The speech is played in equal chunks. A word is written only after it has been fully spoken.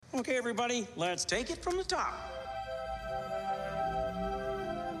Okay, everybody, let's take it from the top.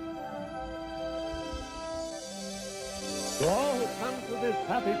 To all who come to this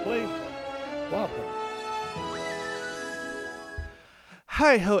happy place, welcome.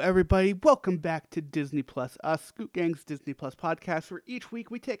 Hi ho everybody, welcome back to Disney Plus, Scoot Gang's Disney Plus podcast, where each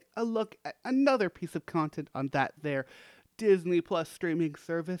week we take a look at another piece of content on that there Disney Plus streaming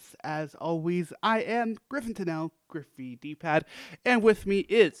service. As always, I am Griffin Tennell, Griffy D-Pad, and with me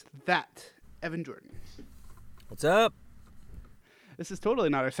is that Evan Jordan. What's up? This is totally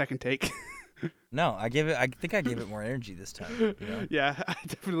not our second take. No, I think I gave it more energy this time. You know? Yeah, I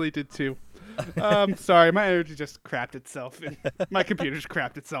definitely did too. Sorry, my energy just crapped itself, and my computer just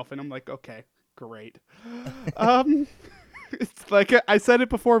crapped itself, and I'm like, okay, great. It's like I said it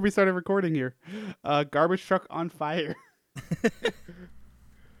before we started recording here. Garbage truck on fire.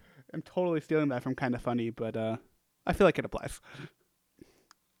 I'm totally stealing that from Kinda Funny, but I feel like it applies.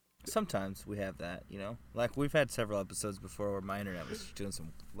 Sometimes we have that, you know? Like, we've had several episodes before where my internet was doing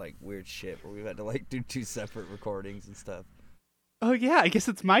some, like, weird shit where we've had to, like, do two separate recordings and stuff. Oh, yeah, I guess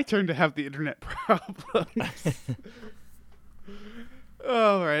it's my turn to have the internet problems.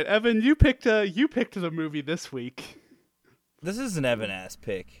 All right, Evan, you picked the movie this week. This is an Evan-ass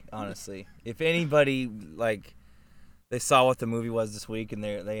pick, honestly. If anybody, like, they saw what the movie was this week and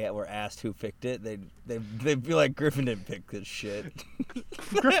they were asked who picked it, they'd be like, Griffin didn't pick this shit.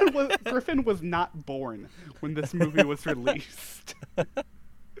 Griffin was not born when this movie was released.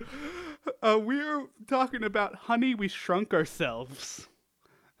 We're talking about Honey, We Shrunk Ourselves.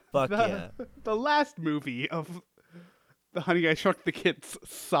 Yeah. The last movie of the Honey, I Shrunk the Kids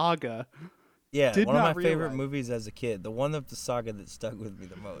saga. Yeah, Did one of not my favorite realize. movies as a kid. The one of the saga that stuck with me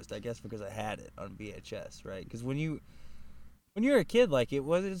the most, I guess because I had it on VHS, right? Because when you were a kid, like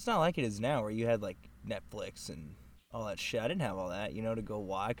it's not like it is now, where you had like Netflix and all that shit. I didn't have all that, you know, to go.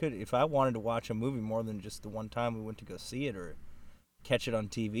 Why I could, if I wanted to watch a movie more than just the one time we went to go see it or catch it on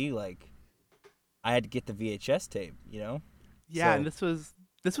TV, like I had to get the VHS tape, you know. Yeah, So- and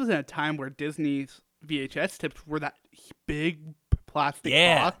this was in a time where Disney's VHS tapes were that big plastic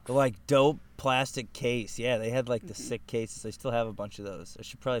box. the like dope plastic case. Yeah, they had like the sick cases. I still have a bunch of those. I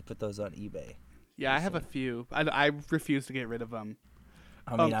should probably put those on eBay. Yeah, I have a few. I refuse to get rid of them.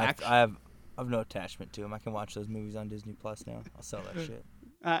 I mean, I have no attachment to them. I can watch those movies on Disney Plus now. I'll sell that shit.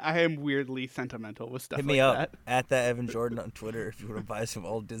 I am weirdly sentimental with stuff Hit like me up that. at that Evan Jordan on Twitter if you want to buy some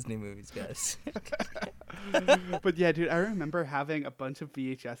old Disney movies, guys. But yeah, dude, I remember having a bunch of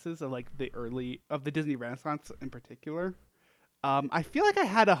VHSs of like the Disney Renaissance in particular. I feel like I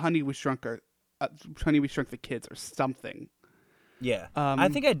had a Honey, We Shrunk the Kids or something. Yeah, I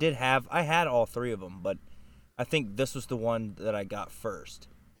think I had all three of them, but I think this was the one that I got first.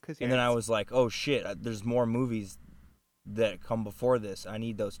 And then I was like, oh shit, there's more movies that come before this. I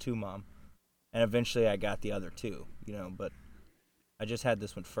need those too, Mom. And eventually I got the other two, you know, but I just had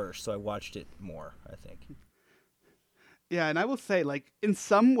this one first, so I watched it more, I think. Yeah, and I will say, like, in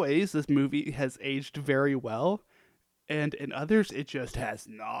some ways, this movie has aged very well, and in others, it just has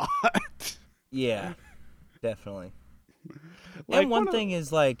not. Yeah, definitely. Like, And one thing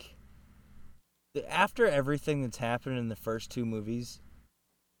is, like, after everything that's happened in the first two movies,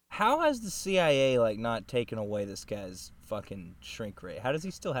 how has the CIA, like, not taken away this guy's fucking shrink ray? How does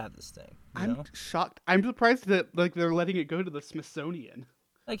he still have this thing? You know? I'm shocked. I'm surprised that, like, they're letting it go to the Smithsonian.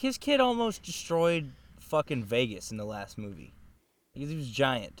 Like, his kid almost destroyed fucking Vegas in the last movie. Because he was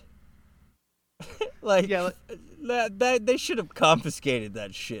giant. Like, Yeah, that they should have confiscated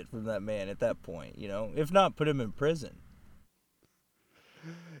that shit from that man at that point, you know? If not, put him in prison.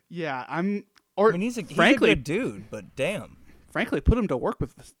 Yeah, I mean, He's a frankly, good dude, but damn. frankly, put him to work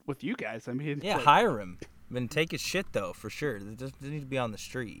with you guys. I mean, Yeah, like, hire him. And take his shit, though, for sure. It doesn't need to be on the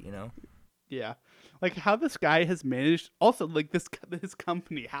street, you know? yeah, like how this guy has managed. Also, like his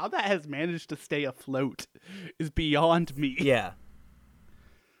company, how that has managed to stay afloat is beyond me. Yeah.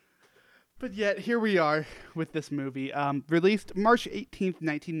 But yet, here we are with this movie. Released March 18th,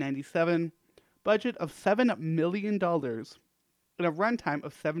 1997. Budget of $7 million. And a runtime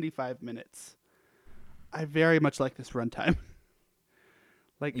of 75 minutes. I very much like this runtime.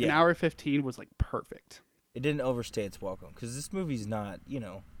 Like, an Yeah. hour 15 was, like, perfect. It didn't overstay its welcome. Because this movie's not, you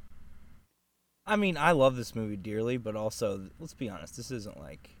know... I mean, I love this movie dearly, but also, let's be honest, this isn't,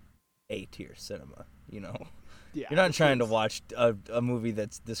 like, A-tier cinema, you know? Yeah, You're not this trying to is- watch a movie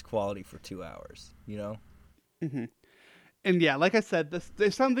that's this quality for 2 hours, you know? And yeah, like I said,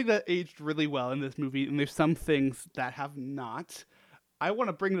 there's something that aged really well in this movie, and there's some things that have not. I want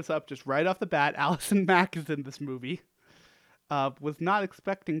to bring this up just right off the bat. Allison Mack is in this movie. Was not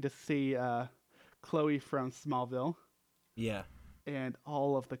expecting to see Chloe from Smallville. Yeah. and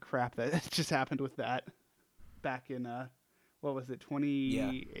all of the crap that just happened with that back in what was it,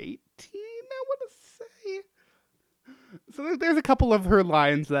 2018? I want to say. So there's a couple of her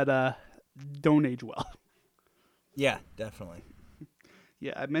lines that don't age well. Yeah, definitely.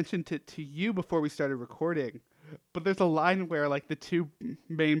 Yeah, I mentioned it to you before we started recording, but there's a line where like the two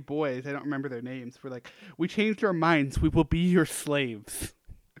main boys, I don't remember their names, were like, "We changed our minds. We will be your slaves."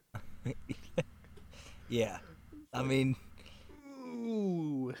 Yeah, I mean,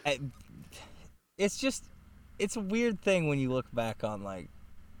 Ooh. it's a weird thing when you look back on like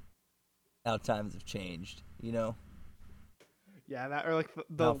how times have changed, you know? Yeah, that or like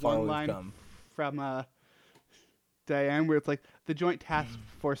the How far one we've line come. from Diane where it's like the joint task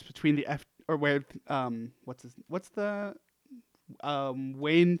force between the what's the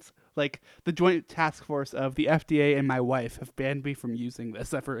Wayne's, like the joint task force of the FDA and my wife have banned me from using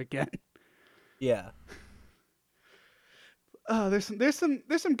this ever again. Yeah. There's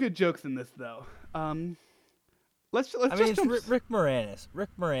some good jokes in this though. Let's I mean, just it's Rick Moranis. Rick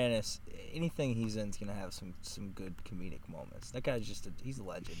Moranis, anything he's in is gonna have some good comedic moments. That guy's he's a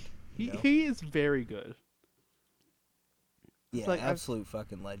legend. You know? he is very good. Yeah, like absolute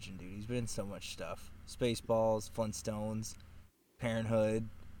fucking legend, dude. He's been in so much stuff. Spaceballs, Flintstones, Parenthood,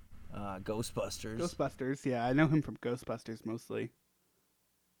 Ghostbusters. Ghostbusters, yeah, I know him from Ghostbusters mostly.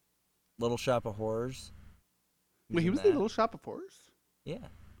 Little Shop of Horrors. Wait, he was in Little Shop of Horrors? Yeah.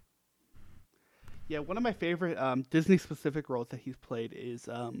 Yeah, one of my favorite Disney-specific roles that he's played is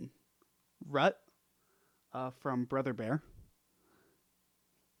Rut from Brother Bear.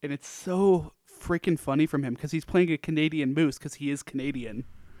 And it's so freaking funny from him because he's playing a Canadian moose because he is Canadian.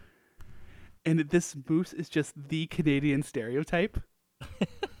 And this moose is just the Canadian stereotype.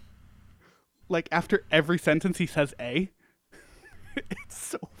 Like, after every sentence he says A. It's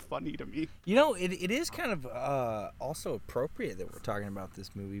so funny to me. You know, it is kind of also appropriate that we're talking about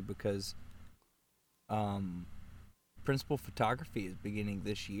this movie because Principal Photography is beginning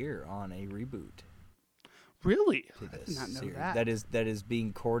this year on a reboot. Really? To I this did not know series. that. That is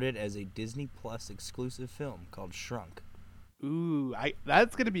being courted as a Disney Plus exclusive film called Shrunk. Ooh,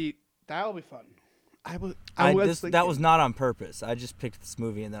 that'll be fun. That was not on purpose. I just picked this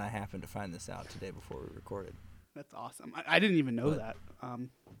movie and then I happened to find this out today before we recorded. That's awesome. I didn't even know that.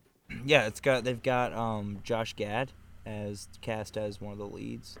 Yeah, they've got Josh Gad as cast as one of the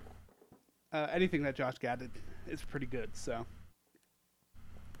leads. Anything that Josh Gad did is pretty good. So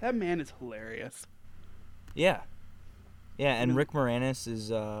that man is hilarious. Yeah, and Rick Moranis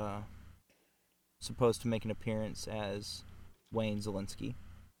is supposed to make an appearance as Wayne Zelinsky.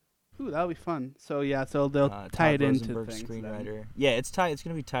 Ooh, that'll be fun. So yeah, so they'll tie it into things. Screenwriter. Then. Yeah, it's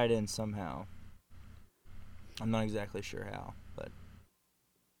gonna be tied in somehow. I'm not exactly sure how, but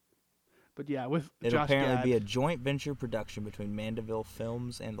yeah, with it'll Josh apparently Gad, be a joint venture production between Mandeville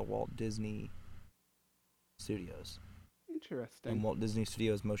Films and the Walt Disney Studios. Interesting. And Walt Disney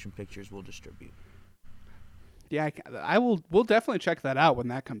Studios Motion Pictures will distribute. Yeah, we'll definitely check that out when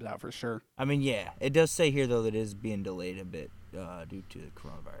that comes out for sure. I mean, yeah, it does say here though that it is being delayed a bit due to the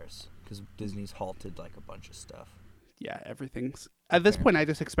coronavirus because Disney's halted like a bunch of stuff. Yeah, everything's at this point. I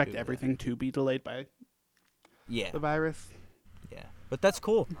just expect everything to be delayed by the virus. Yeah, but that's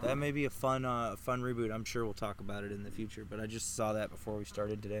cool. That may be a fun reboot. I'm sure we'll talk about it in the future. But I just saw that before we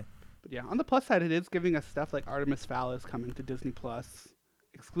started today. But yeah, on the plus side, it is giving us stuff like Artemis Fowl is coming to Disney Plus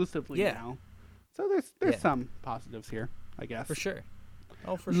exclusively now. So there's some positives here, I guess. For sure.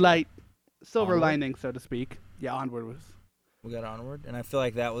 Oh, for sure. Light, silver Onward. lining, so to speak. Yeah, Onward was. We got Onward, and I feel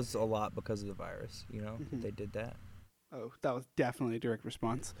like that was a lot because of the virus. You know, they did that. Oh, that was definitely a direct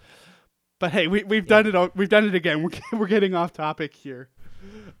response. But hey, we've done it. We've done it again. We're getting off topic here,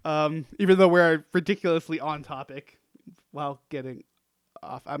 even though we're ridiculously on topic while getting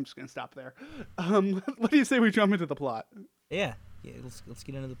off. I'm just gonna stop there. What do you say we jump into the plot? Yeah. Let's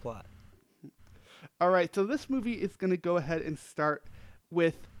get into the plot. All right. So this movie is gonna go ahead and start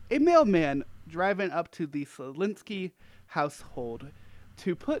with a mailman driving up to the Zelinsky household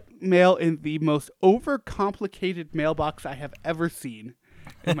to put mail in the most overcomplicated mailbox I have ever seen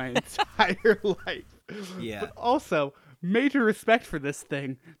in my entire life. Yeah. But also, major respect for this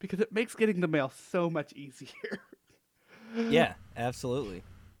thing because it makes getting the mail so much easier. Yeah, absolutely.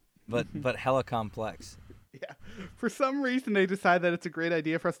 But hella complex. Yeah. For some reason, they decide that it's a great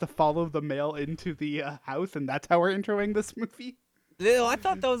idea for us to follow the mail into the house, and that's how we're introing this movie. I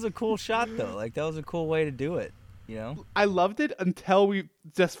thought that was a cool shot, though. Like, that was a cool way to do it, you know? I loved it until we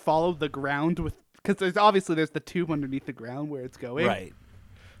just followed the ground with... Because there's the tube underneath the ground where it's going. Right.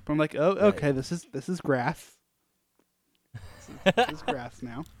 But I'm like, oh, okay, right. This is grass. This is grass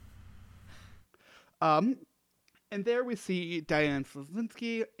now. And there we see Diane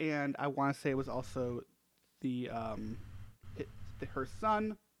Slazinski, and I want to say it was also her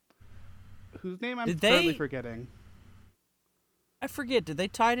son, whose name I'm totally forgetting. I forget. Did they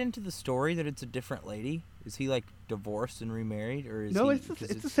tie it into the story that it's a different lady? Is he like divorced and remarried, or is no? he,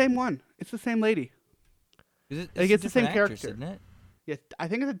 It's the same one. It's the same lady. It's the same actress, character, isn't it? Yeah, I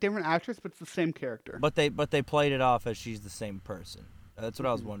think it's a different actress, but it's the same character. But they played it off as she's the same person. That's what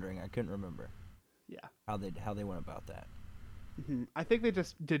I was wondering. I couldn't remember. Yeah. How they went about that. Mm-hmm. I think they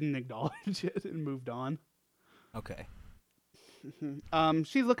just didn't acknowledge it and moved on. Okay. Mm-hmm.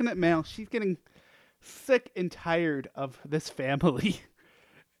 She's looking at mail. She's getting sick and tired of this family.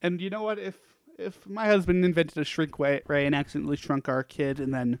 And you know what? If my husband invented a shrink ray and accidentally shrunk our kid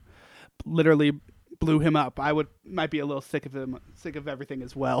and then literally blew him up, I might be a little sick of everything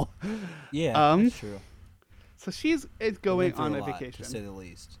as well. Yeah, that's true. So she's going on a vacation, to say the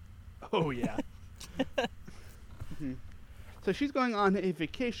least. Oh yeah. Mm-hmm. So she's going on a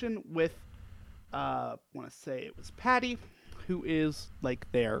vacation with, I want to say it was Patty, who is like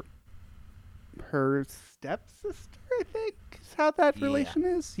her stepsister, I think is how that relation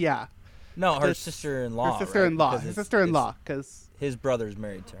is. Yeah. No, her sister-in-law. Her sister-in-law. Right? Her sister-in-law, because his brother's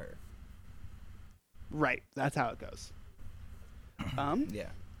married to her. Right. That's how it goes. Yeah.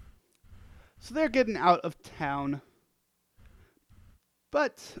 So they're getting out of town.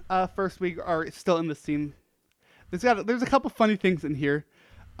 But first we are still in the scene. There's a couple funny things in here.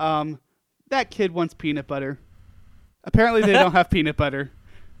 That kid wants peanut butter. Apparently they don't have peanut butter.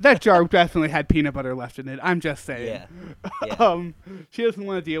 That jar definitely had peanut butter left in it. I'm just saying. Yeah. She doesn't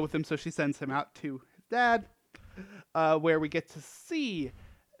want to deal with him, so she sends him out to his dad, where we get to see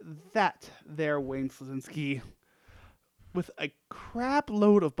that there Wayne Slazinski with a crap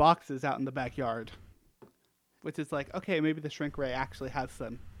load of boxes out in the backyard. Which is like, okay, maybe the shrink ray actually has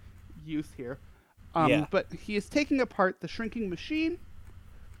some use here. But he is taking apart the shrinking machine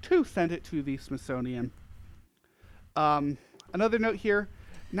to send it to the Smithsonian. Another note here,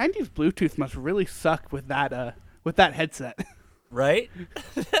 90s Bluetooth must really suck with that headset. Right?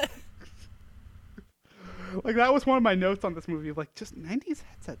 Like, that was one of my notes on this movie. Like, just 90s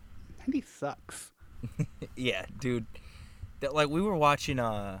headset. 90s sucks. Yeah, dude. Like, we were watching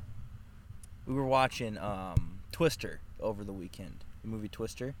Twister over the weekend. The movie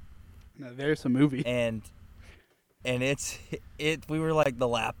Twister. No, there's a movie. And we were like, the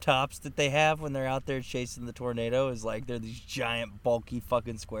laptops that they have when they're out there chasing the tornado is like, they're these giant bulky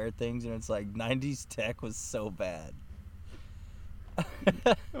fucking square things, and it's like 90s tech was so bad.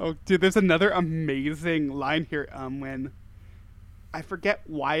 Oh, dude, there's another amazing line here. When I forget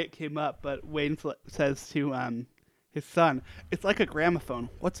why it came up, but Wayne says to his son, "It's like a gramophone."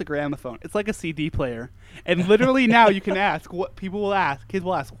 What's a gramophone? It's like a CD player. And literally now you can ask what kids will ask,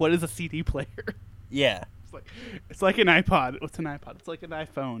 "What is a CD player?" Yeah. It's like an iPod. What's an iPod? It's like an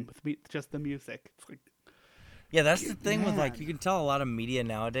iPhone with just the music. It's like, yeah, that's the thing with, like, you can tell a lot of media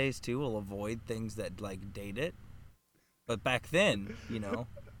nowadays too will avoid things that like date it. But back then, you know,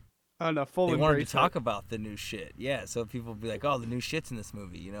 they wanted to talk about the new shit. Yeah, so people would be like, "Oh, the new shit's in this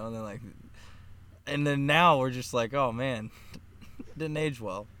movie," you know, and they're like, and then now we're just like, "Oh man, didn't age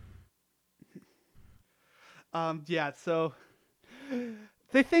well." Yeah. So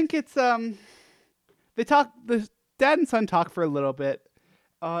they think it's they talk. The dad and son talk for a little bit,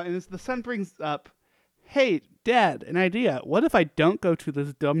 and the son brings up, "Hey, Dad, an idea. What if I don't go to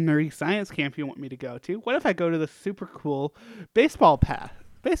this dumb nerdy science camp you want me to go to? What if I go to this super cool baseball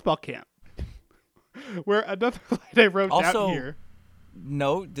camp?" Where another line I wrote down here.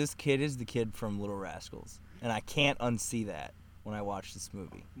 Note, this kid is the kid from Little Rascals, and I can't unsee that when I watch this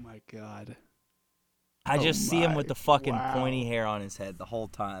movie. Oh my God. I just see him with the fucking pointy hair on his head the whole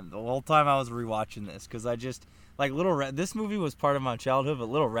time. The whole time I was rewatching this, because I just like this movie was part of my childhood, but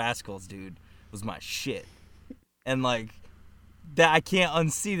Little Rascals, dude, was my shit. And like that, I can't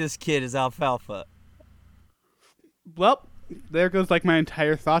unsee this kid as Alfalfa. Well, there goes like my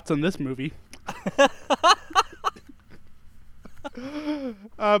entire thoughts on this movie.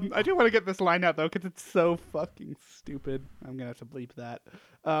 I do want to get this line out though, because it's so fucking stupid. I'm gonna have to bleep that.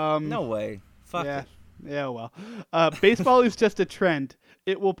 No way. Fuck it. Yeah, well. Baseball is just a trend.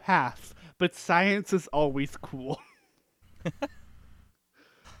 It will pass, but science is always cool.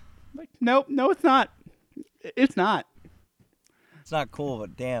 Like, no, it's not. It's not. It's not cool,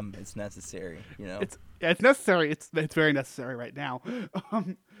 but damn, it's necessary, you know? It's necessary. It's very necessary right now.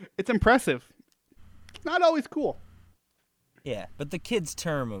 It's impressive. It's not always cool. Yeah, but the kid's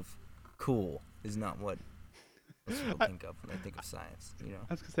term of cool is not what most people think of when they think of science, you know?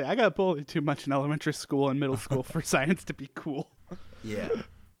 I was going to say, I got bullied too much in elementary school and middle school for science to be cool. Yeah.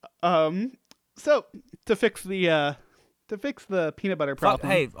 So to fix the peanut butter problem.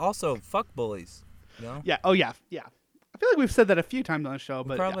 Hey, also fuck bullies. You know? Yeah. Oh yeah. Yeah. I feel like we've said that a few times on the show,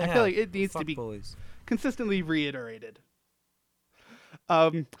 but Probably I feel have. like it needs to Fuck be bullies. consistently reiterated.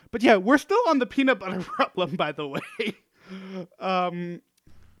 But yeah, we're still on the peanut butter problem, by the way.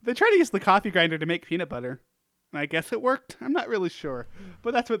 They tried to use the coffee grinder to make peanut butter. And I guess it worked. I'm not really sure,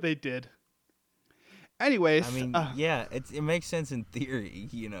 but that's what they did. Anyways, I mean, yeah, it makes sense in theory,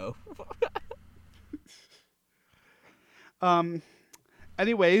 you know.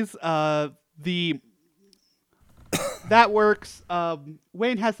 Anyways, that works.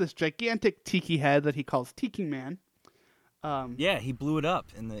 Wayne has this gigantic tiki head that he calls Tiki Man. Yeah, he blew it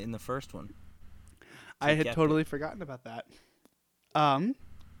up in the first one. I had totally forgotten about that.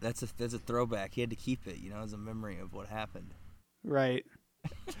 That's a throwback. He had to keep it, you know, as a memory of what happened. Right.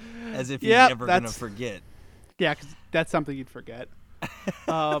 As if he's Yep, never gonna forget. Yeah, because that's something you'd forget.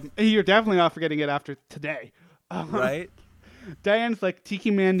 You're definitely not forgetting it after today. Right? Diane's like, Tiki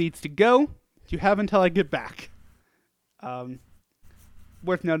Man needs to go. You have until I get back.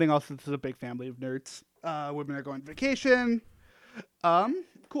 Worth noting also, this is a big family of nerds. Women are going on vacation.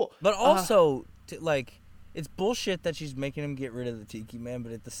 Cool. But also, it's bullshit that she's making him get rid of the Tiki Man,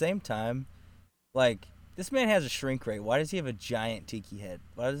 but at the same time, like, this man has a shrink ray. Why does he have a giant tiki head?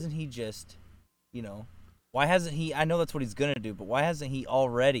 Why doesn't he just, you know, why hasn't he, I know that's what he's going to do, but why hasn't he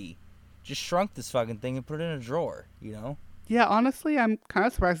already just shrunk this fucking thing and put it in a drawer, you know? Yeah, honestly, I'm kind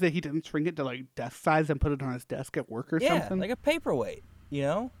of surprised that he didn't shrink it to, like, desk size and put it on his desk at work or something. Yeah, like a paperweight, you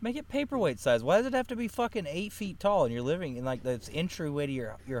know? Make it paperweight size. Why does it have to be fucking 8 feet tall and you're living in, like, the entryway to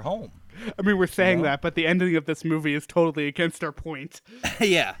your home? I mean, we're saying that, but the ending of this movie is totally against our point.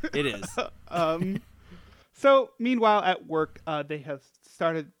 Yeah, it is. So, meanwhile, at work, they have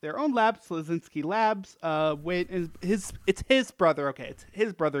started their own lab, Slazinski Labs. It's his brother. Okay, it's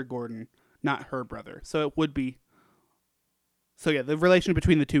his brother Gordon, not her brother. So it would be. So yeah, the relation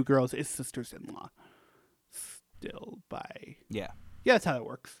between the two girls is sisters-in-law. Still by. Yeah, that's how it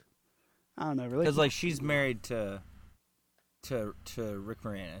works. I don't know, really. Because like she's married to Rick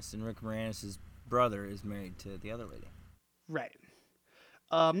Moranis, and Rick Moranis' brother is married to the other lady. Right.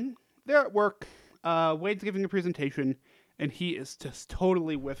 They're at work. Wade's giving a presentation, and he is just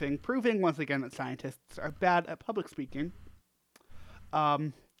totally whiffing, proving once again that scientists are bad at public speaking.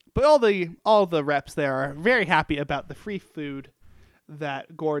 But all the reps there are very happy about the free food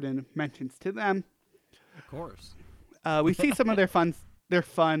that Gordon mentions to them. Of course. We see some of their fun.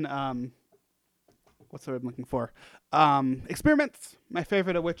 What's the word I'm looking for? Experiments. My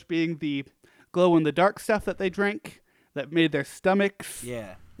favorite of which being the glow in the dark stuff that they drank that made their stomachs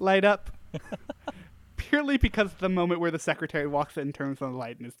light up. Purely because of the moment where the secretary walks in, turns on the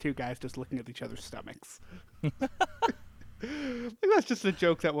light, and there's two guys just looking at each other's stomachs. Like, that's just a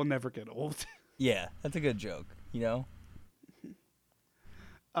joke that will never get old. Yeah, that's a good joke, you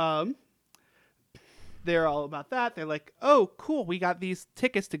know? They're all about that. They're like, oh, cool, we got these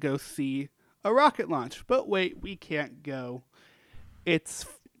tickets to go see a rocket launch. But wait, we can't go.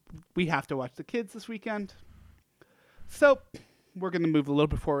 We have to watch the kids this weekend. So we're going to move a little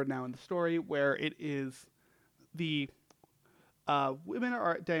bit forward now in the story, where it is the women,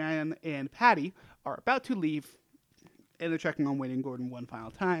 Diane and Patty, are about to leave, and they're checking on Wayne and Gordon one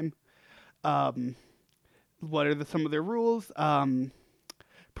final time. What are some of their rules?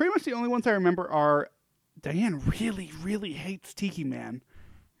 Pretty much the only ones I remember are Diane really, really hates Tiki Man.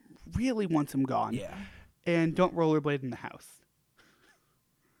 Really wants him gone. Yeah. And don't rollerblade in the house.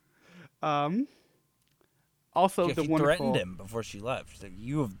 Also, yeah, the she wonderful... threatened him before she left. She's like,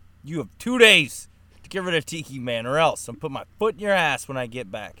 you have 2 days to get rid of Tiki Man, or else I'm put my foot in your ass when I get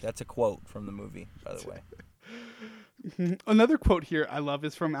back. That's a quote from the movie, by the way. Another quote here I love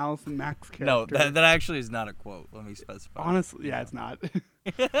is from Allison Mack's character. No, that actually is not a quote. Let me specify. Honestly, yeah, it's not.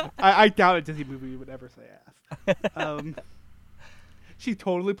 I doubt a Disney movie would ever say ass. She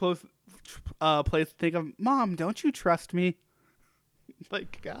totally plays the thing of, Mom, don't you trust me?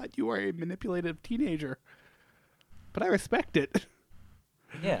 Like, God, you are a manipulative teenager. But I respect it.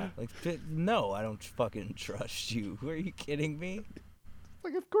 Yeah, like, no, I don't fucking trust you. Are you kidding me?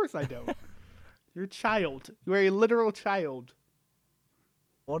 Like, of course I don't. You're a child. You are a literal child.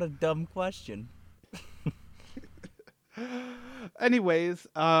 What a dumb question. Anyways,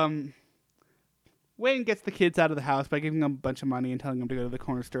 Wayne gets the kids out of the house by giving them a bunch of money and telling them to go to the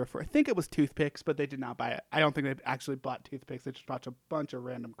corner store for, I think it was toothpicks, but they did not buy it. I don't think they actually bought toothpicks. They just bought a bunch of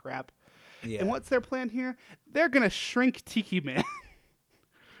random crap. Yeah. And what's their plan here? They're going to shrink Tiki Man.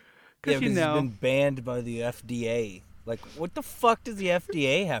 Because he's been banned by the FDA. Like, what the fuck does the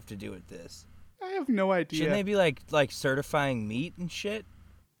FDA have to do with this? I have no idea. Shouldn't they be like certifying meat and shit?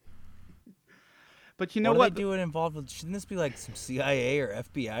 But you know what? what? Are they doing involved with? Shouldn't this be like some CIA or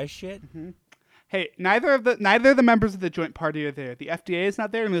FBI shit? Hey, neither of the members of the joint party are there. The FDA is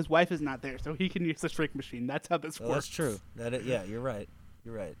not there, and his wife is not there, so he can use the shrink machine. That's how this works. That's true. Yeah, you're right.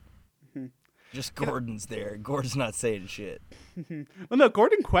 You're right. Just Gordon's there. Gordon's not saying shit. Well, no,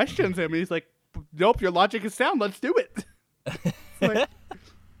 Gordon questions him, and he's like, "Nope, your logic is sound. Let's do it." Like,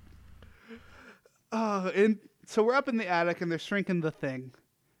 and so we're up in the attic, and they're shrinking the thing.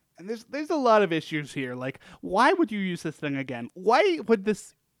 And there's a lot of issues here. Like, why would you use this thing again? Why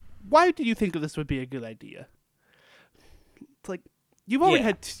do you think this would be a good idea? It's like you've already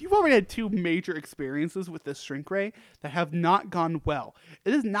had two major experiences with this shrink ray that have not gone well.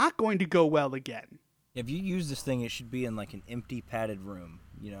 It is not going to go well again. If you use this thing, it should be in like an empty padded room,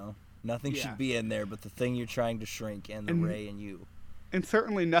 Nothing should be in there but the thing you're trying to shrink and the ray and you. And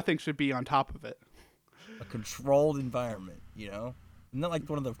certainly nothing should be on top of it. A controlled environment, Isn't that like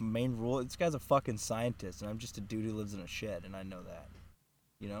one of the main rules? This guy's a fucking scientist, and I'm just a dude who lives in a shed, and I know that.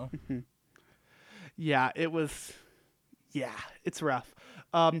 Yeah, it's rough.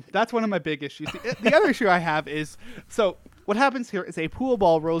 That's one of my big issues. The other issue I have is, so what happens here is a pool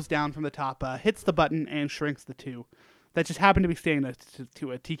ball rolls down from the top, hits the button, and shrinks the two that just happen to be staying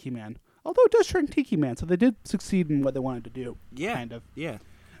to a Tiki Man. Although it does shrink Tiki Man, so they did succeed in what they wanted to do. Yeah, kind of. Yeah.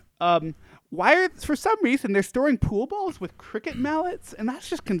 For some reason, they're storing pool balls with cricket mallets, and that's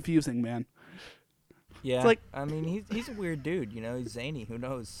just confusing, man. Yeah, it's like, I mean, he's a weird dude, He's zany. Who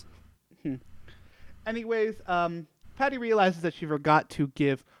knows? Anyways, Patty realizes that she forgot to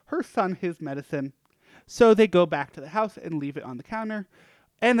give her son his medicine, so they go back to the house and leave it on the counter.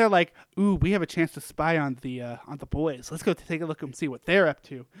 And they're like, "Ooh, we have a chance to spy on the boys. Let's go take a look and see what they're up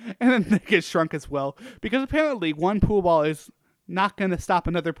to." And then they get shrunk as well, because apparently one pool ball is not going to stop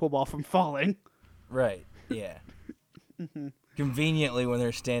another pool ball from falling. Right. Yeah. Conveniently, when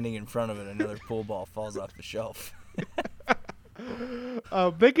they're standing in front of it, another pool ball falls off the shelf.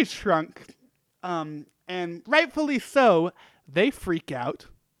 They get shrunk, and rightfully so. They freak out.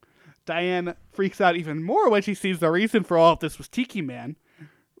 Diane freaks out even more when she sees the reason for all of this was Tiki Man,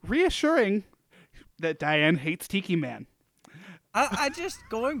 reassuring that Diane hates Tiki Man. I just,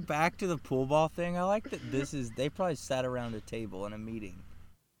 going back to the pool ball thing, I like that they probably sat around a table in a meeting.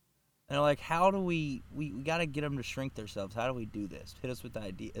 And they're like, how do we got to get them to shrink themselves. How do we do this? Hit us with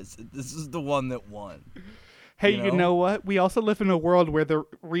ideas. This is the one that won. Hey, you know what? We also live in a world where the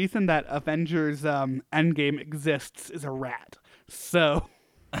reason that Avengers Endgame exists is a rat. So,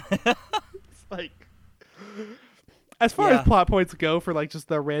 it's like, as far as plot points go for like just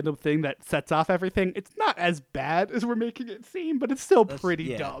the random thing that sets off everything, it's not as bad as we're making it seem, but it's still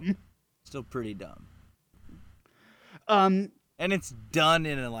pretty dumb. Still pretty dumb. And it's done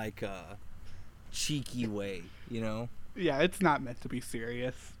in a cheeky way, Yeah, it's not meant to be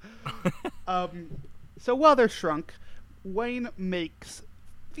serious. So while they're shrunk, Wayne makes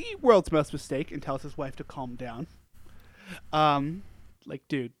the world's most mistake and tells his wife to calm down.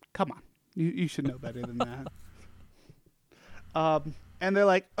 Dude, come on. You should know better than that. And they're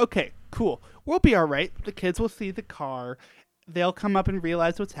like, okay, cool. We'll be all right. The kids will see the car. They'll come up and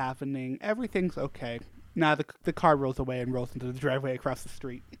realize what's happening. Everything's okay. Now the car rolls away and rolls into the driveway across the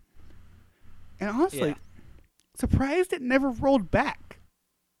street. And honestly, surprised it never rolled back.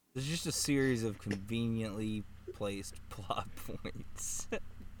 There's just a series of conveniently placed plot points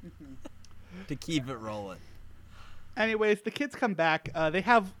to keep it rolling. Anyways, the kids come back. They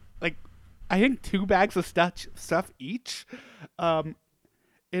have, I think 2 bags of stuff each. And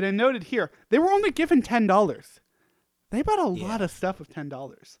I noted here, they were only given $10. They bought a lot of stuff with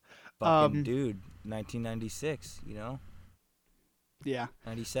 $10. Fucking dude, 1996, Yeah.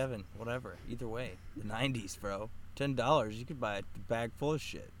 97, whatever. Either way, the 90s, bro. $10, you could buy a bag full of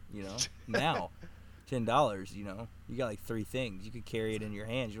shit, Now, $10, you got 3 things. You could carry it in your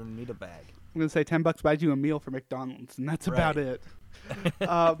hands. You don't need a bag. I'm going to say $10 buys you a meal for McDonald's, and that's about it.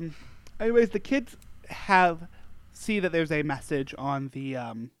 Anyways, the kids see that there's a message on the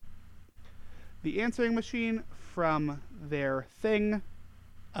answering machine from their thing.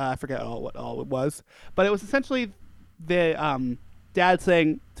 I forget what all it was, but it was essentially the dad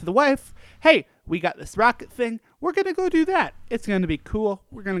saying to the wife, "Hey, we got this rocket thing. We're gonna go do that. It's gonna be cool.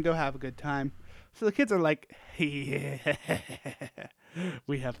 We're gonna go have a good time." So the kids are like, "Yeah,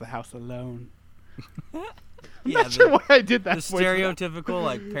 we have the house alone." I'm not sure why I did that. The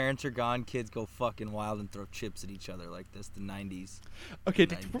stereotypical parents are gone, kids go fucking wild and throw chips at each other like this. The 90s. Okay,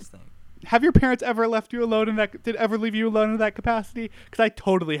 the 90s thing. Have your parents ever left you alone did ever leave you alone in that capacity? Because I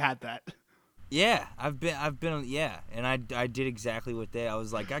totally had that. Yeah, I've been, and I did exactly what I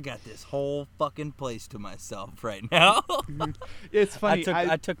was like, I got this whole fucking place to myself right now. It's funny.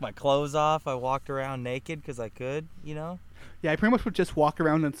 I took my clothes off. I walked around naked because I could, Yeah, I pretty much would just walk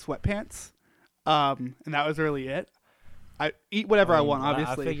around in sweatpants, and that was really it. I eat whatever I want,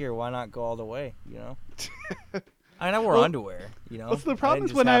 obviously. I figure why not go all the way, I wore underwear, What's the problem I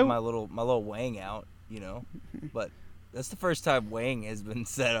didn't is just have my little wang out, but that's the first time wang has been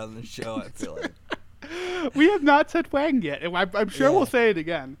said on the show, I feel like. We have not said wang yet, and I'm sure we'll say it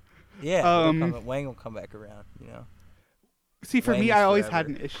again. Yeah, wang will come back around, See, for Wang me, is I always forever. had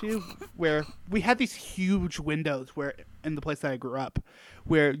an issue where we had these huge windows where in the place that I grew up,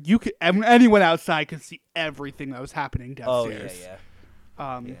 where anyone outside could see everything that was happening downstairs.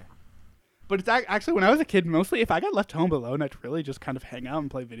 Yeah. But it's actually, when I was a kid, mostly if I got left home alone, I'd really just kind of hang out and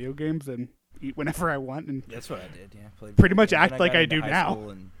play video games and eat whenever I want. And That's what I did, yeah. Played pretty much video games. act Then like got I into do high now. school,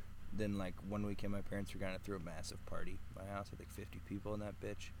 and then, like, one weekend, my parents were going to throw a massive party at my house. I think 50 people in that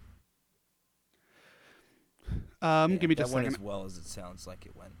bitch. Give me just that a went second. as well as it sounds like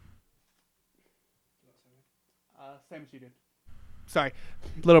it went. Same as you did. Sorry.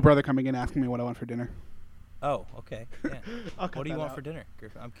 Little brother coming in asking me what I want for dinner. Oh, okay. Yeah. I'll cut What do you that want out. for dinner,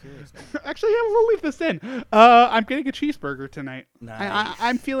 Griffin? I'm curious now. Actually, yeah, we'll leave this in. I'm getting a cheeseburger tonight. Nice.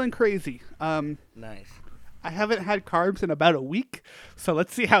 I'm feeling crazy. Nice. I haven't had carbs in about a week, so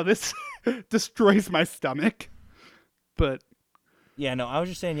let's see how this destroys my stomach. But Yeah, no, I was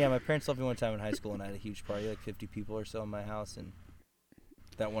just saying, my parents left me one time in high school, and I had a huge party, like 50 people or so in my house, and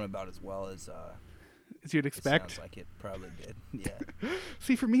that went about as well as you'd expect. sounds like it probably did. Yeah.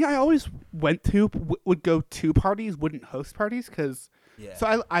 See, for me, I always would go to parties, wouldn't host parties, because Yeah.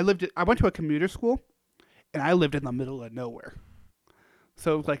 so I went to a commuter school, and I lived in the middle of nowhere.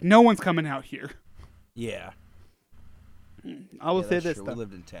 So it was like, no one's coming out here. Yeah. I will say that's this true. though. We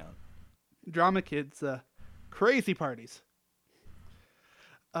lived in town. Drama kids, crazy parties.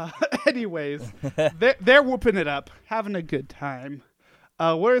 Anyways, they're whooping it up, having a good time.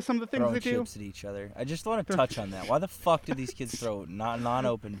 What are some of the things Throwing they do? chips at each other. I just want to touch on that. Why the fuck did these kids throw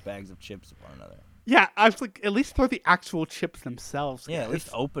non-open bags of chips at one another? Yeah, I was like, at least throw the actual chips themselves. Yeah, at guys. least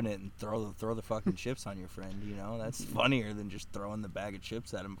open it and throw the fucking chips on your friend. That's funnier than just throwing the bag of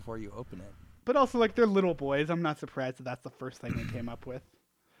chips at him before you open it. But also, like, they're little boys. I'm not surprised that that's the first thing they came up with.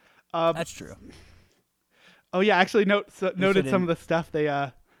 That's true. Oh yeah, actually noted didn't- some of the stuff they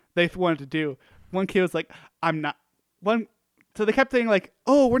wanted to do. One kid was like, "I'm not one." So they kept saying like,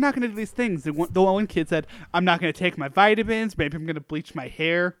 "Oh, we're not going to do these things." The one kid said, "I'm not going to take my vitamins. Maybe I'm going to bleach my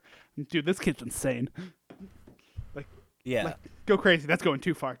hair." Dude, this kid's insane. Yeah. Like, go crazy. That's going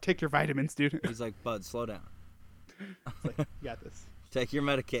too far. Take your vitamins, dude. He's like, Bud, slow down. It's like, you got this. Take your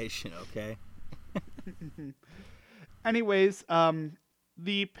medication, okay? Anyways,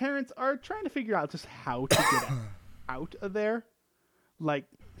 the parents are trying to figure out just how to get out of there. Like,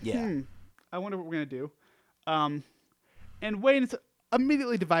 Yeah. I wonder what we're gonna do. And Wayne's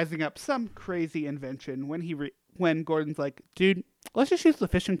immediately devising up some crazy invention when Gordon's like, "Dude, let's just use the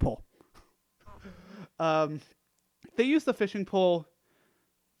fishing pole." They use the fishing pole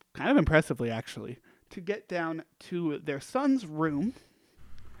kind of impressively, actually, to get down to their son's room.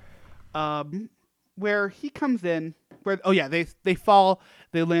 Where he comes in, they fall,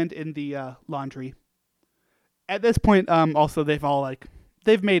 they land in the laundry. At this point, also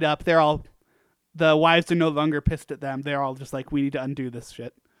they've made up. The wives are no longer pissed at them. They're all just like, we need to undo this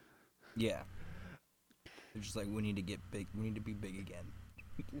shit. Yeah. They're just like, we need to get big. We need to be big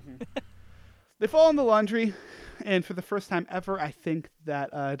again. They fall in the laundry, and for the first time ever, I think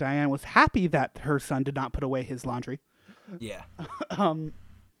that Diane was happy that her son did not put away his laundry. Yeah.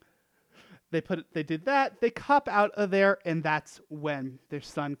 They did that. They cop out of there, and that's when their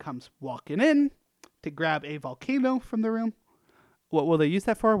son comes walking in to grab a volcano from the room. What will they use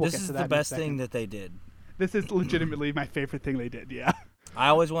that for? We'll This get is to that the in a best second. thing that they did. This is legitimately my favorite thing they did. Yeah. I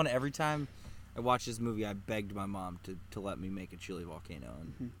always wanted, every time I watched this movie, I begged my mom to let me make a chili volcano,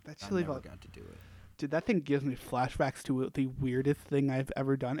 and That I chili never volcano. got to do it. Dude, that thing gives me flashbacks to the weirdest thing I've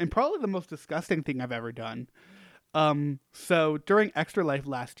ever done, and probably the most disgusting thing I've ever done. So during Extra Life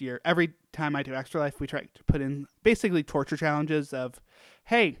last year, every time I do Extra Life, we try to put in basically torture challenges of,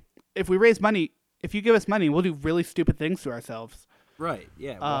 hey, if we raise money, if you give us money, we'll do really stupid things to ourselves. Right,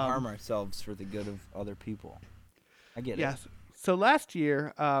 yeah. We'll harm ourselves for the good of other people. I get it. Yes. So last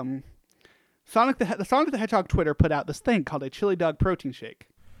year, Sonic the Hedgehog Twitter put out this thing called a chili dog protein shake.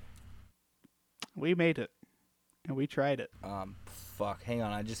 We made it, and we tried it. Fuck, hang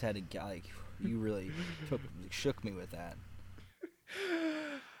on. I just had to, like, you really shook me with that.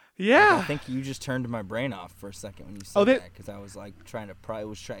 Yeah. I think you just turned my brain off for a second when you said that, because I was like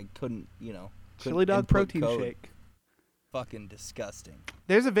couldn't, Chili dog input protein code. shake. Fucking disgusting.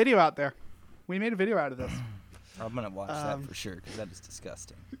 There's a video out there. We made a video out of this. I'm gonna watch that for sure because that is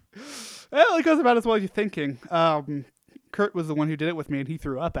disgusting. Well, it goes about as well as you're thinking. Kurt was the one who did it with me, and he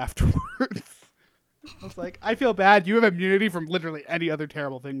threw up afterwards. I was like, I feel bad. You have immunity from literally any other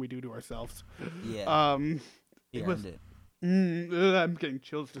terrible thing we do to ourselves. Yeah. He it earned was. it. I'm getting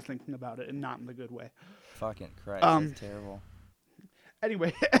chills just thinking about it, and not in the good way. Fucking Christ, that's terrible.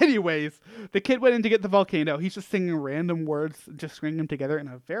 Anyways, the kid went in to get the volcano. He's just singing random words, just stringing them together in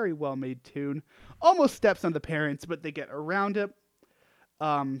a very well-made tune. Almost steps on the parents, but they get around it.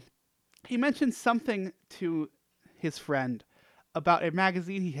 He mentions something to his friend about a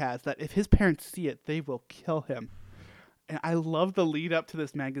magazine he has that if his parents see it, they will kill him. And I love the lead up to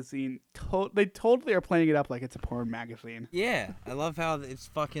this magazine. They totally are playing it up like it's a porn magazine. Yeah, I love how it's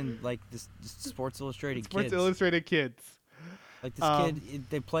fucking like this Sports Illustrated Sports kids. Illustrated kids. Like this kid,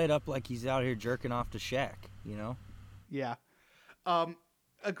 they play it up like he's out here jerking off to Shaq, you know? Yeah.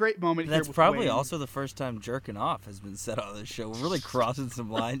 A great moment here. That's with probably Wayne. also the first time jerking off has been said on this show. We're really crossing some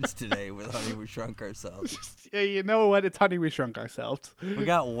lines today with Honey, We Shrunk Ourselves. Yeah, you know what? It's Honey, We Shrunk Ourselves. We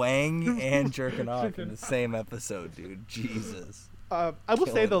got Wang and jerking off in the same episode, dude. Jesus. I will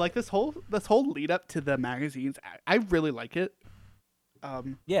say Killing though, it. like this whole lead up to the magazines, I really like it.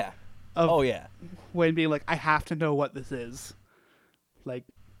 Yeah. Of Oh, yeah. Wayne being like, I have to know what this is. Like,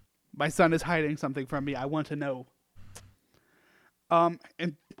 my son is hiding something from me. I want to know.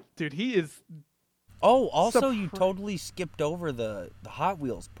 And dude, he is. Oh, also, you Surpri- totally skipped over the Hot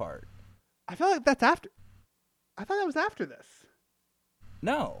Wheels part. I feel like that's after. I thought that was after this.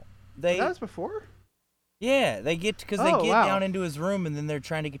 No. That was before. Yeah, they get because they Oh, get wow. down into his room and then they're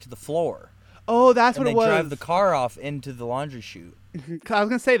trying to get to the floor. Oh, that's And what they it was. drive the car off into the laundry chute. 'Cause I was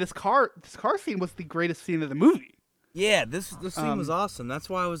gonna say this car scene was the greatest scene of the movie. Yeah, this scene was awesome. That's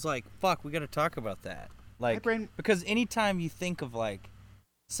why I was like, "Fuck, we got to talk about that." Like, brain- because anytime you think of like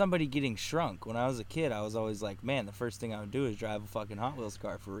somebody getting shrunk, when I was a kid, I was always like, "Man, the first thing I would do is drive a fucking Hot Wheels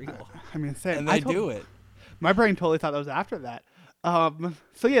car for real." I mean, same. And they do it. My brain totally thought that was after that.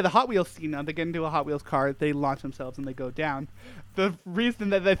 So yeah, the Hot Wheels scene. Now they get into a Hot Wheels car, they launch themselves, and they go down. The reason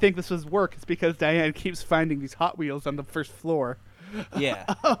that they think this was work is because Diane keeps finding these Hot Wheels on the first floor. Yeah.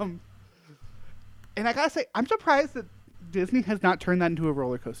 And I gotta say, I'm surprised that Disney has not turned that into a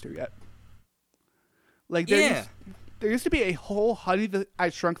roller coaster yet. Like there used to be a whole I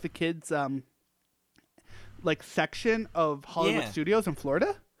Shrunk the Kids like section of Hollywood Yeah. Studios in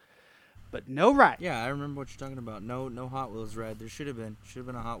Florida, but no ride. Yeah, I remember what you're talking about. No Hot Wheels ride. There should have been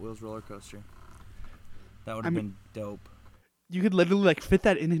a Hot Wheels roller coaster. That would have been dope. You could literally like fit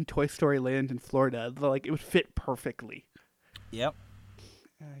that in Toy Story Land in Florida. Like it would fit perfectly. Yep.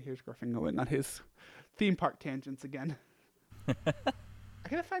 Here's Griffin going on his theme park tangents again.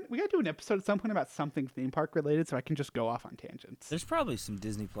 We gotta do an episode at some point about something theme park related, so I can just go off on tangents. There's probably some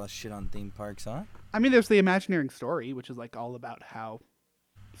Disney Plus shit on theme parks, huh? I mean, there's the Imagineering story, which is like all about how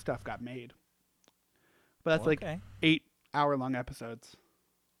stuff got made. But that's like Okay. 8-hour-long episodes.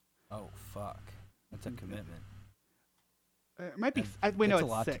 Oh fuck, that's a commitment. It might be. And Wait, no, that's a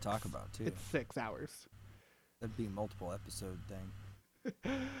it's lot to 6. talk about, too. It's 6 hours. That'd be a multiple episode thing.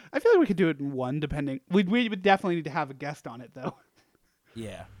 I feel like we could do it in one, depending. We would definitely need to have a guest on it, though.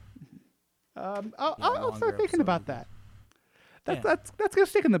 Yeah. I'll start thinking episode about would be- that. That's gonna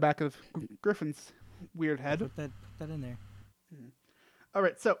stick in the back of Griffin's weird head. Put that in there. All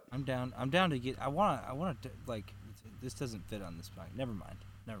right, so I'm down to get. I want to like. This doesn't fit on this point. Never mind.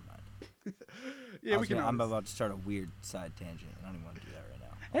 yeah, we can. I'm always- about to start a weird side tangent. I don't even want to do that right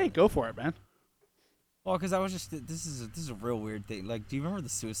now. Hey, go for it, man. Well, because I was just. This is a real weird thing. Like, do you remember the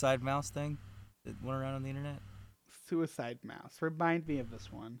suicide mouse thing that went around on the internet? Suicide Mouse. Remind me of this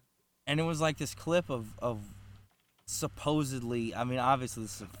one. And it was like this clip of supposedly. I mean, obviously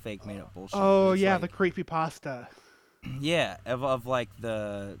this is a fake made up bullshit. Oh but it's yeah, like, the creepypasta. Yeah, of like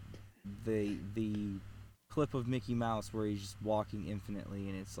the clip of Mickey Mouse where he's just walking infinitely,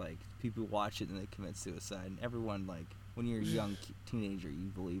 and it's like people watch it and they commit suicide, and everyone, like, when you're a young teenager, you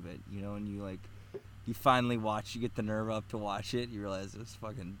believe it, you know, and you finally watch, you get the nerve up to watch it, you realize it's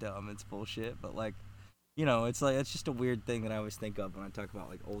fucking dumb, it's bullshit, but like, you know, it's like, it's just a weird thing that I always think of when I talk about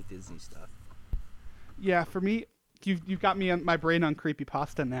like old Disney stuff. Yeah, for me, you've got me on my brain on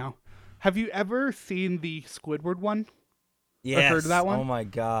creepypasta now. Have you ever seen the Squidward one? Yeah, heard of that one? Oh my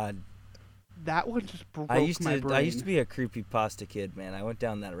god. That one just broke I used my brain. to be a creepypasta kid, man. I went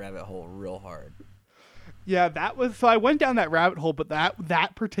down that rabbit hole real hard. Yeah, that was so I went down that rabbit hole, but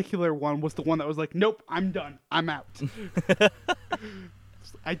that particular one was the one that was like, nope, I'm done, I'm out.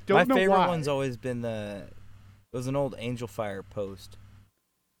 I don't know My favorite why. one's always been it was an old Angel Fire post.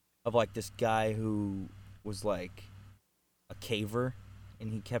 of like this guy who was like a caver,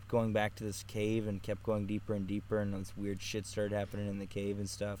 and he kept going back to this cave and kept going deeper and deeper, and this weird shit started happening in the cave and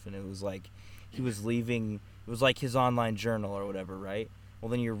stuff, and it was like he was leaving. It was like his online journal or whatever, right? Well,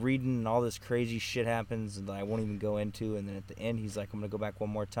 then you're reading and all this crazy shit happens and I won't even go into, and then at the end he's like, I'm gonna go back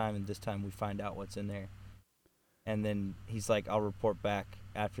one more time, and this time we find out what's in there. And then he's like, I'll report back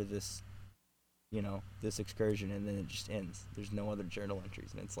after this, this excursion, and then it just ends. There's no other journal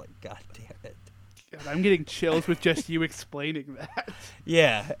entries, and it's like, God damn it. God, I'm getting chills with just you explaining that.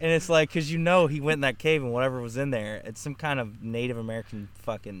 Yeah, and it's like, because he went in that cave and whatever was in there, it's some kind of Native American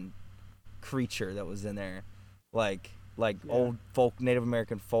fucking creature that was in there. Like old Native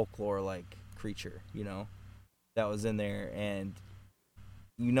American folklore, like, creature, that was in there, and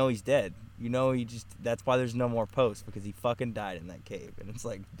he's dead. That's why there's no more posts, because he fucking died in that cave, and it's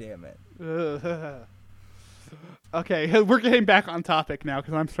like, damn it. Okay, we're getting back on topic now,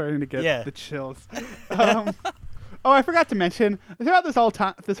 because I'm starting to get the chills. I forgot to mention, throughout this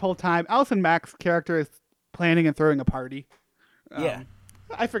whole time, Allison Mack's character is planning and throwing a party.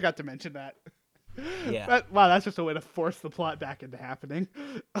 I forgot to mention that. Yeah. Wow, that's just a way to force the plot back into happening.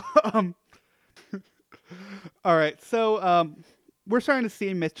 All right, so we're starting to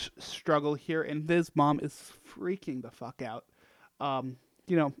see Mitch struggle here, and his mom is freaking the fuck out.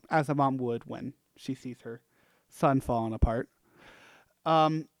 As a mom would when she sees her son falling apart.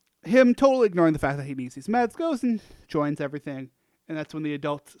 Him totally ignoring the fact that he needs these meds, goes and joins everything, and that's when the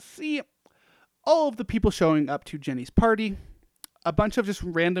adults see all of the people showing up to Jenny's party. A bunch of just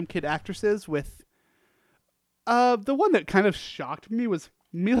random kid actresses with the one that kind of shocked me was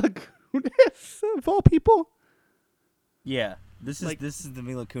Mila Kunis, of all people. Yeah, this is the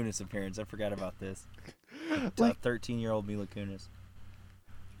Mila Kunis appearance. I forgot about this. 13-year-old Mila Kunis.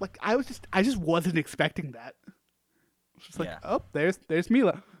 Like, I just wasn't expecting that. Just like, oh, there's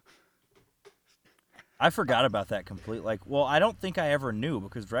Mila. I forgot about that completely. I don't think I ever knew,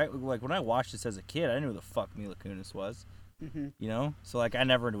 because when I watched this as a kid, I didn't know who the fuck Mila Kunis was. Mm-hmm. So I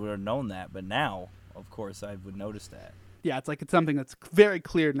never would have known that, but now, of course, I would notice that. Yeah, it's something that's very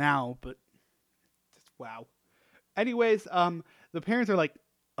clear now, but just wow. Anyways, the parents are like,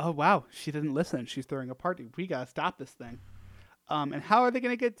 oh wow, she didn't listen. She's throwing a party. We gotta stop this thing. And how are they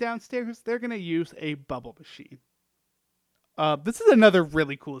gonna get downstairs? They're gonna use a bubble machine. This is another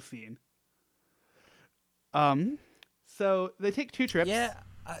really cool scene. So they take 2 trips. Yeah,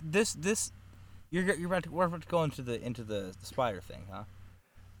 we're about to go into the spider thing, huh?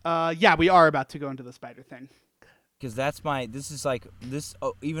 Yeah, we are about to go into the spider thing. Because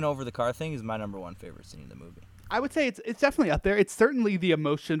even over the car thing is my number 1 favorite scene in the movie. I would say it's definitely up there. It's certainly the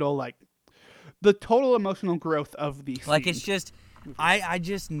emotional, the total emotional growth of the scene. It's just, I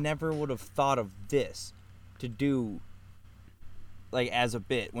just never would have thought of this to do, as a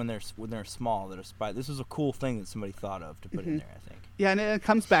bit when they're small. That a spider. This was a cool thing that somebody thought of to put in there, I think. Yeah, and it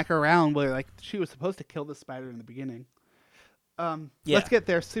comes back around where she was supposed to kill the spider in the beginning. Let's get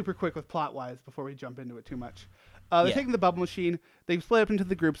there super quick with plot-wise before we jump into it too much. They're taking the bubble machine. They split up into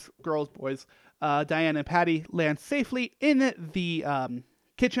the groups, girls, boys. Diane and Patty land safely in the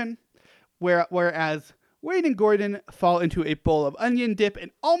kitchen, whereas Wayne and Gordon fall into a bowl of onion dip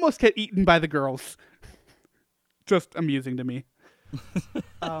and almost get eaten by the girls. Just amusing to me.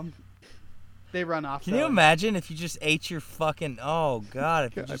 They run off. Can you imagine if you just ate your fucking... Oh, God.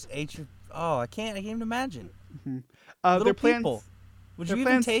 If you just ate your... Oh, I can't even imagine. Mm-hmm. Little people. Would you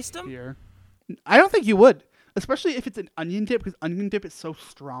even taste them? Here. I don't think you would. Especially if it's an onion dip, because onion dip is so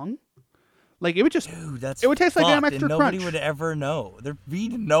strong. It would just... Dude, it would taste like an extra and crunch. Nobody would ever know. There'd be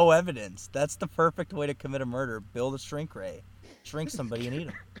no evidence. That's the perfect way to commit a murder. Build a shrink ray. Shrink somebody and eat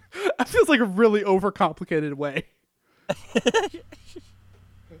them. That feels like a really overcomplicated way.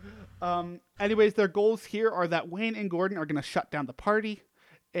 Anyways, their goals here are that Wayne and Gordon are going to shut down the party,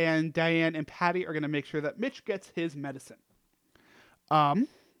 and Diane and Patty are going to make sure that Mitch gets his medicine.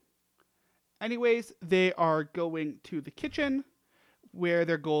 Anyways, they are going to the kitchen, where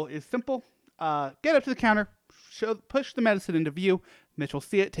their goal is simple. Get up to the counter, push the medicine into view. Mitch will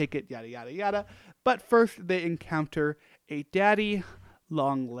see it, take it, yada, yada, yada. But first, they encounter a daddy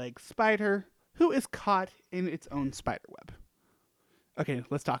long-leg spider who is caught in its own spider web. Okay,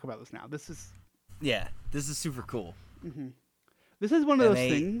 let's talk about this now. This is super cool. Mm-hmm. This is one of those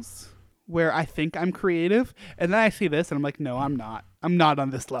things where I think I'm creative, and then I see this, and I'm like, no, I'm not. I'm not on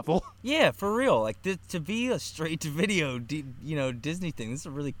this level. Yeah, for real. To be a straight-to-video, Disney thing, this is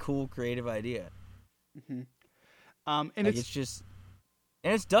a really cool, creative idea. Mm-hmm. And it's just...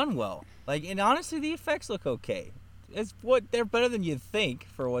 And it's done well. And honestly, the effects look okay. They're better than you'd think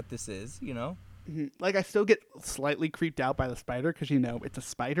for what this is, Like, I still get slightly creeped out by the spider because, it's a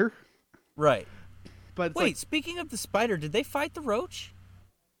spider. Right. But it's Wait, speaking of the spider, did they fight the roach?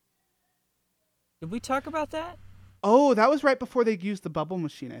 Did we talk about that? oh, that was right before they used the bubble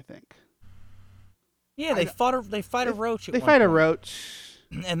machine, I think. Yeah, they fight a roach. They one fight a point. roach.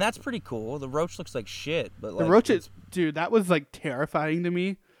 And that's pretty cool. The roach looks like shit, but The like roach is, dude, that was like terrifying to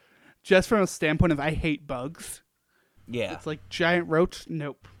me. Just from a standpoint of I hate bugs. yeah, It's like giant roach.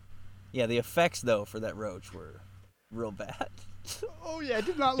 Nope. yeah. The effects though for that roach were real bad. Oh yeah, it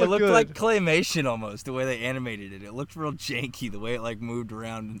did not It look looked good. like claymation almost the way they animated it. It looked real janky the way it like moved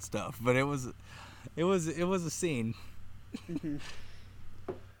around and stuff. But it was a scene.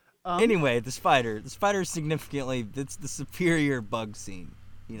 Anyway, the spider is significantly it's the superior bug scene.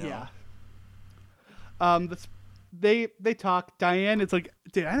 Yeah. They talk. Diane is like,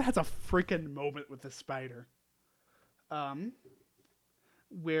 Diane has a freaking moment with the spider.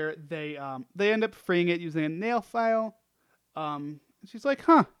 Where they end up freeing it using a nail file. She's like,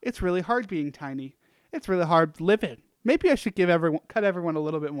 it's really hard being tiny. It's really hard living. Maybe I should cut everyone a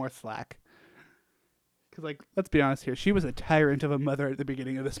little bit more slack. Because, like, let's be honest here. She was a tyrant of a mother at the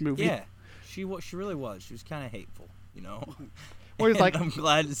beginning of this movie. Yeah, she really was. She was kind of hateful, Where he's like, I'm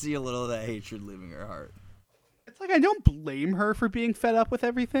glad to see a little of that hatred leaving her heart. it's like, I don't blame her for being fed up with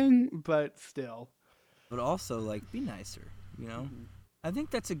everything, but still. But also, like, be nicer, I think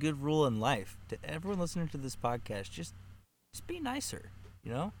that's a good rule in life. To everyone listening to this podcast, just be nicer,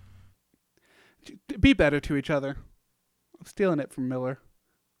 Be better to each other. I'm stealing it from Miller.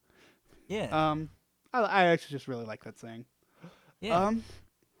 Yeah. I actually just really like that saying. Yeah.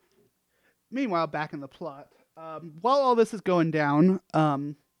 Meanwhile, back in the plot, while all this is going down,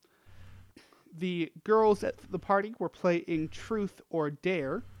 the girls at the party were playing Truth or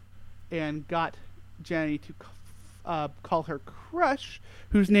Dare, and got Jenny to call her crush,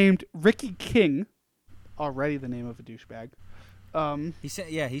 who's named Ricky King, already the name of a douchebag.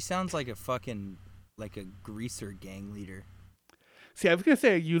 He sounds like a fucking like a greaser gang leader. See, I was gonna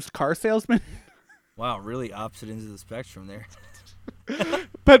say a used car salesman. Wow, really opposite ends of the spectrum there.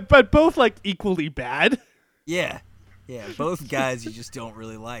 but both like equally bad. Yeah, both guys you just don't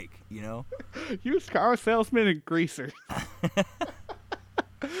really like, Used car salesman and greaser.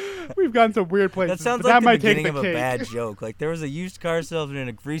 We've gone some weird places. That sounds but like that the might take beginning the of a cake. bad joke. Like there was a used car salesman and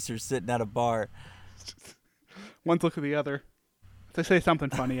a greaser sitting at a bar. One's look at the other. To say something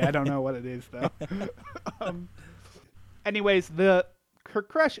funny, I don't know what it is though. Anyways, her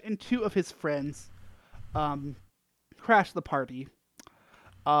crush and two of his friends crash the party.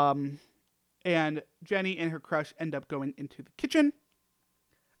 And Jenny and her crush end up going into the kitchen.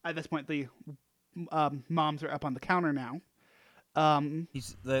 At this point, the moms are up on the counter now.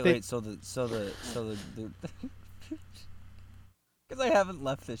 Wait, so the because I haven't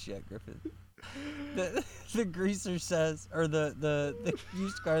left this yet, Griffin. The greaser says, or the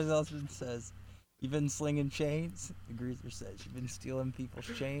used car salesman says, "You've been slinging chains." The greaser says, "You've been stealing people's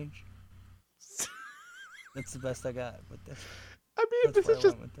change." That's the best I got. But I mean, that's this is where I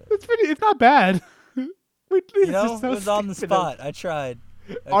just, went with it's pretty, it's not bad. it was on the spot. I tried.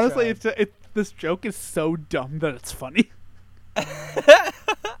 Honestly, this joke is so dumb that it's funny.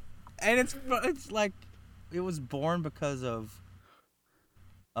 And it's like it was born because of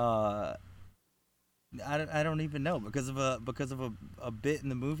I don't even know because of a bit in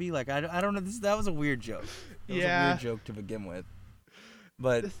the movie. Like I don't know, that was a weird joke. It was a weird joke to begin with.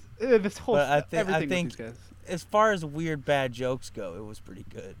 But This whole but I everything think with these guys. as far as weird bad jokes go, it was pretty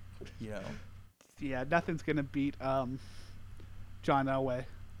good. Yeah, nothing's gonna beat John Elway.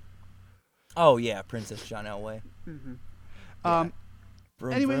 Oh yeah, Princess John Elway. Vroom,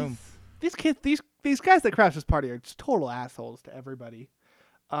 Anyways, vroom. these kids, these guys that crash this party are just total assholes to everybody.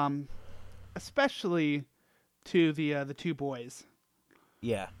 Especially to the two boys.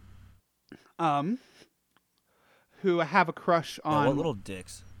 Yeah. Who have a crush on. What little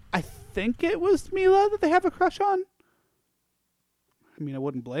dicks. I think it was Mila that they have a crush on. I mean, I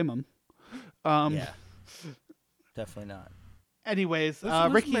wouldn't blame them. Yeah. Definitely not. Anyways,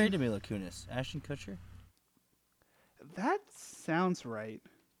 Who's Ricky. married to Mila Kunis? Ashton Kutcher? That sounds right.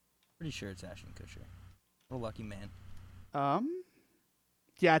 Pretty sure it's Ashton Kutcher. What a lucky man.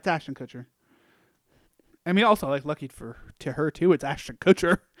 Yeah, it's Ashton Kutcher. I mean, also like lucky to her too. It's Ashton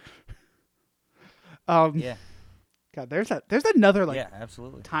Kutcher. Yeah. God, there's another like Yeah,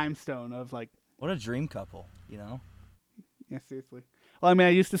 absolutely. time stone of like. What a dream couple, Yeah, seriously. Well, I mean,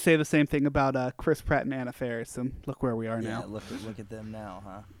 I used to say the same thing about Chris Pratt and Anna Faris, and look where we are Yeah, now. look at them now,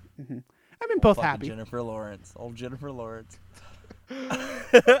 huh? I mean, both Fucking happy. Jennifer Lawrence. Old Jennifer Lawrence.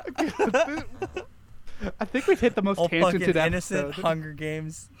 I think we've hit the most Oh, fucking tangented innocent episode. Hunger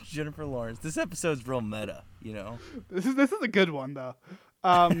Games, Jennifer Lawrence. This episode's real meta, you know? This is a good one though.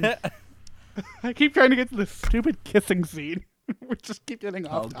 I keep trying to get to this stupid kissing scene. We just keep getting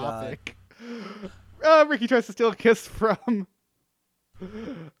off topic. Ricky tries to steal a kiss from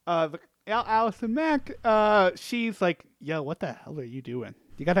Allison Mack. She's like, "Yo, what the hell are you doing?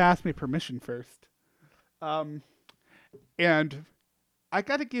 You gotta ask me permission first." And I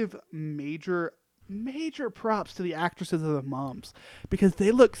gotta give major props to the actresses and the moms because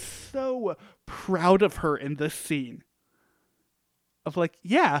they look so proud of her in this scene. Of like,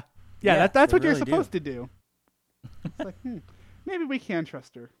 yeah, that's what you're really supposed to do. It's like, maybe we can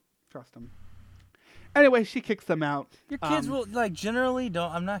trust them. Anyway, she kicks them out. Your kids will, like, generally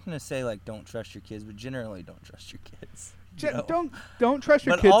don't, I'm not going to say, like, don't trust your kids, but generally don't trust your kids. You know? Don't trust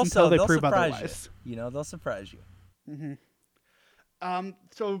your But kids also, until they they'll prove surprise otherwise. You know, they'll surprise you.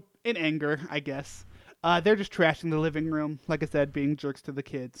 So in anger, I guess, they're just trashing the living room. Like I said, being jerks to the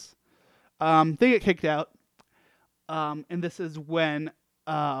kids. They get kicked out. And this is when,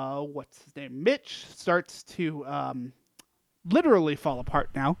 what's his name? Mitch starts to, literally fall apart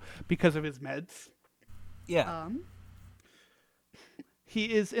now because of his meds. Yeah. He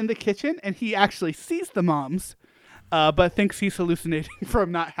is in the kitchen and he actually sees the moms, but thinks he's hallucinating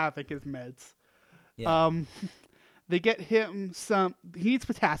from not having his meds. Yeah. They get him he needs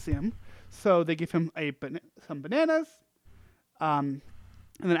potassium, so they give him some bananas. And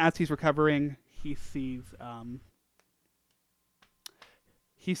then as he's recovering, he sees,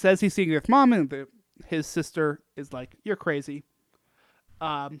 he says he's seeing his mom, and his sister is like, "You're crazy."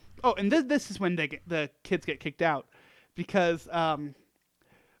 And this is when the kids get kicked out because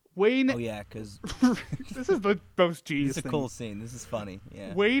Wayne. Oh yeah, because This is the most genius. it's a thing. cool scene. This is funny.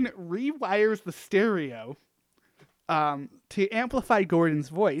 Yeah. Wayne rewires the stereo to amplify Gordon's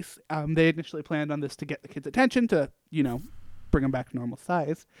voice. They initially planned on this to get the kids' attention to, bring them back to normal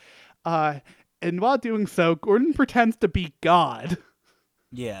size. And while doing so, Gordon pretends to be God.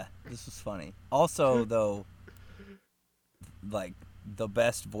 Yeah, this was funny. Also, though, like, the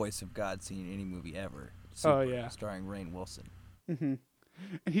best voice of God seen in any movie ever. Oh, yeah. Starring Rainn Wilson. And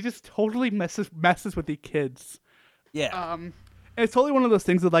he just totally messes with the kids. Yeah. And it's totally one of those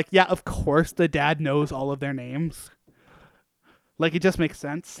things of like, yeah, of course the dad knows all of their names. Like, it just makes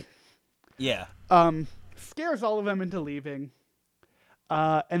sense. Yeah. Scares all of them into leaving.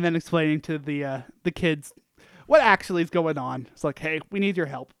 And then explaining to the kids what actually is going on. It's like, hey, we need your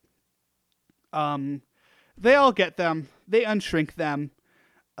help. They all get them. They unshrink them.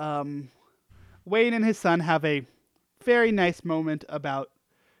 Wayne and his son have a very nice moment about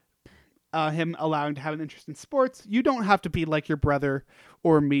him allowing to have an interest in sports. You don't have to be like your brother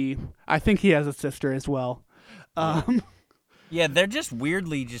or me. I think he has a sister as well. Yeah, they're just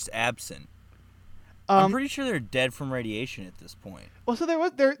weirdly just absent. I'm pretty sure they're dead from radiation at this point. Well, so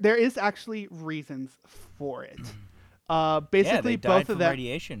there is actually reasons for it. Basically, Yeah, they died both from of them.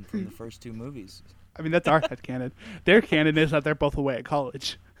 radiation from the first two movies. I mean, that's our headcanon. Their canon is that they're both away at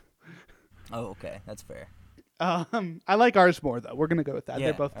college. Oh, okay, that's fair. I like ours more though. We're gonna go with that. Yeah,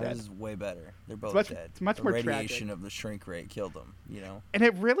 They're both ours dead, is way better. They're both much- dead. it's much the more radiation tragic. of the shrink rate killed them. and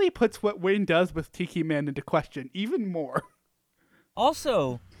it really puts what Wayne does with Tiki Man into question even more.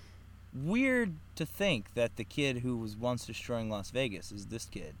 Also, weird to think that the kid who was once destroying Las Vegas is this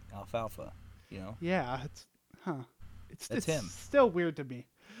kid, Alfalfa. Yeah, That's it's him. Still weird to me.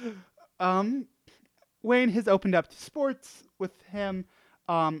 Wayne has opened up to sports with him,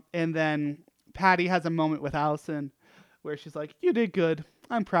 and then Patty has a moment with Allison where she's like, "You did good.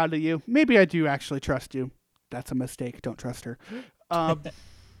 I'm proud of you. Maybe I do actually trust you." That's a mistake. Don't trust her.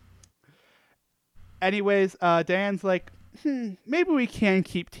 Anyways, Diane's like, maybe we can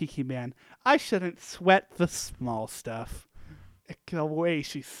keep Tiki Man. I shouldn't sweat the small stuff. The way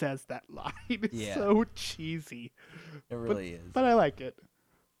she says that line is Yeah. so cheesy. It really is. But I like it.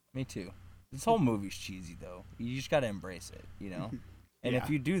 Me too. This whole movie's cheesy though. You just gotta embrace it, And Yeah. if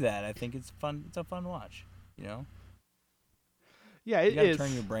you do that, I think it's fun. It's a fun watch, Yeah, You it gotta is.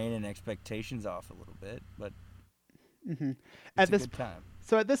 turn your brain and expectations off a little bit, but At it's a this good time.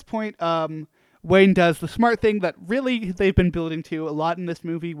 So at this point, Wayne does the smart thing that really they've been building to a lot in this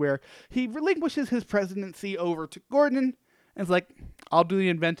movie, where he relinquishes his presidency over to Gordon and is like, "I'll do the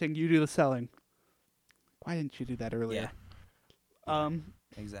inventing, you do the selling." Why didn't you do that earlier?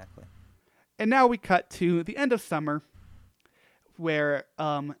 Exactly. And now we cut to the end of summer, where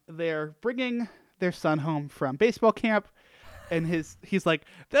they're bringing their son home from baseball camp, and he's like,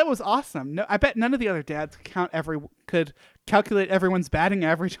 "That was awesome. No, I bet none of the other dads could calculate everyone's batting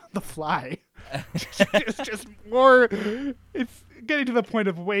average on the fly." It's just more. It's getting to the point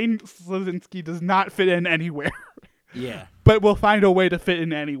of Wayne Slazinski does not fit in anywhere, Yeah. but will find a way to fit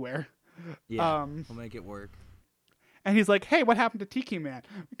in anywhere. Yeah. We'll make it work. And he's like, "Hey, what happened to Tiki Man?"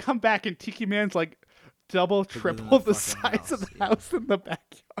 We come back and Tiki Man's like double, Bigger than triple the the fucking size of the house, house in the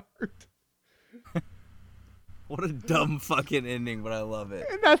backyard. What a dumb fucking ending, but I love it.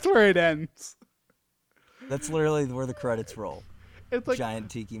 And that's where it ends. That's literally where the credits roll. It's like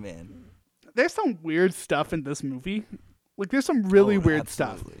Giant Tiki Man. there's some weird stuff in this movie. Like there's some really weird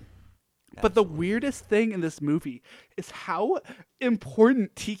stuff. Absolutely. But the Absolutely. weirdest thing in this movie is how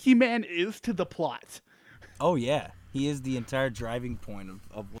important Tiki Man is to the plot. Oh, yeah. He is the entire driving point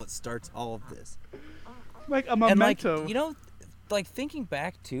of what starts all of this. Like a And, memento. like, thinking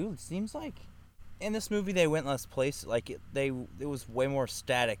back, too, it seems like in this movie they went less places. Like, it was way more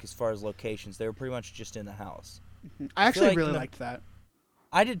static as far as locations. They were pretty much just in the house. I actually like really in the- liked that.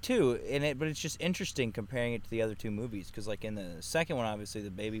 I did, too, but it's just interesting comparing it to the other two movies. Because, like, in the second one, obviously, the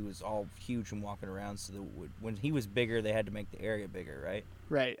baby was all huge and walking around. So when he was bigger, they had to make the area bigger, right?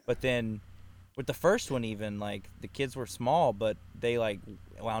 Right. But then with the first one, even, like, the kids were small, but they, like,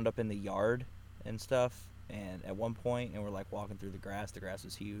 wound up in the yard and stuff. And at one point, and we're, like, walking through the grass. The grass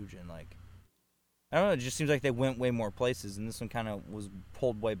was huge. And, like, I don't know. It just seems like they went way more places. And this one kind of was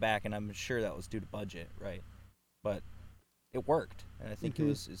pulled way back. And I'm sure that was due to budget, right? But it worked. And I think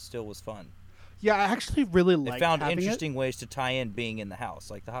it still was fun. Yeah, I actually really They liked found having interesting ways to tie in being in the house,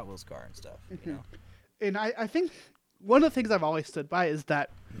 like the Hot Wheels car and stuff, you know? it. And I think one of the things I've always stood by is that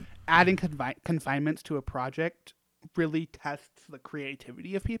adding confinements to a project really tests the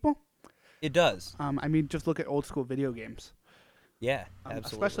creativity of people. It does. I mean, just look at old school video games. Yeah,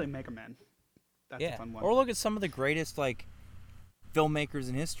 absolutely. Especially Mega Man. That's a Yeah, fun one. or look at some of the greatest like filmmakers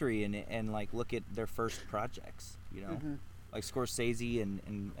in history, and like look at their first projects. You know, like Scorsese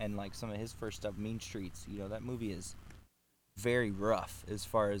and like some of his first stuff, Mean Streets. You know, that movie is very rough as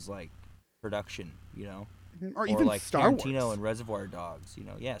far as like production. You know, or even like Star Tarantino Wars. and Reservoir Dogs. You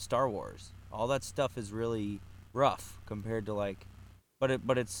know, yeah, Star Wars. All that stuff is really rough compared to like, but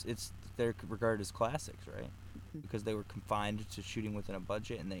it's they're regarded as classics, right? Because they were confined to shooting within a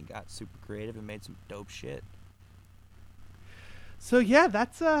budget, and they got super creative and made some dope shit. So yeah,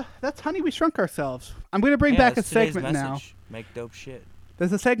 that's Honey, We Shrunk Ourselves. I'm gonna bring Yeah, back a that's today's segment now. message. Make dope shit.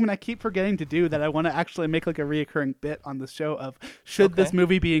 There's a segment I keep forgetting to do that I want to actually make like a reoccurring bit on the show of should this Okay.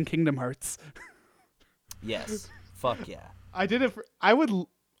 movie be in Kingdom Hearts? Yes. Fuck yeah. I did it.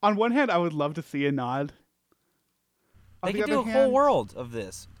 On one hand, I would love to see a nod. On They the could do a other whole hand- world of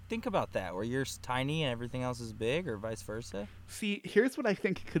this. Think about that, where you're tiny and everything else is big, or vice versa. See, here's what I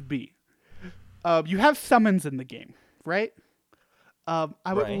think it could be. You have summons in the game, right? I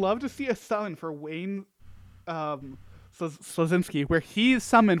would Right. love to see a summon for Wayne Slazinski, where he is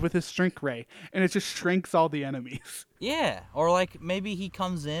summoned with his shrink ray, and it just shrinks all the enemies. Yeah, or like maybe he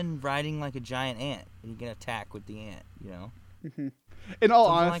comes in riding like a giant ant, and he can attack with the ant. You know. In all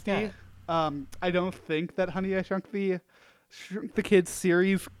Something like honesty, I don't think that Honey, I Shrunk the Kids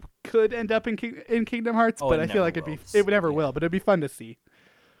series could end up in Kingdom Hearts, Oh, but it I feel never like will. it never Yeah. will. But it'd be fun to see.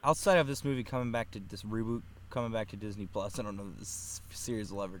 Outside of this movie coming back to this reboot, coming back to Disney Plus, I don't know if this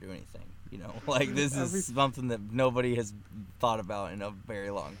series will ever do anything. You know, like this is something that nobody has thought about in a very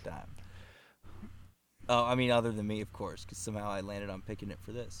long time. Oh, I mean, other than me, of course, because somehow I landed on picking it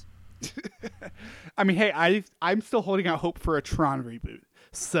for this. I mean, hey, I'm still holding out hope for a Tron reboot.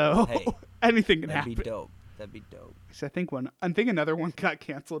 So Hey, anything can That'd happen. be dope. That'd be dope. I think another one got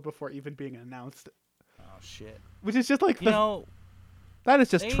canceled before even being announced, Oh shit. which is just like You know, that is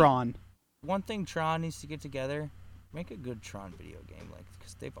just they- Tron. one thing Tron needs to get together, make a good Tron video game, like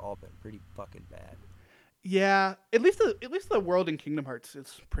because they've all been pretty fucking bad. Yeah, at least the world in Kingdom Hearts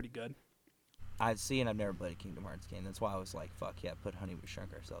is pretty good. I've never played a Kingdom Hearts game. That's why I was like, fuck yeah, put Honey, We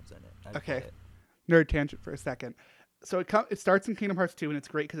Shrunk Ourselves in it. I'd play Okay. it. Nerd tangent for a second. So it starts in Kingdom Hearts 2, and it's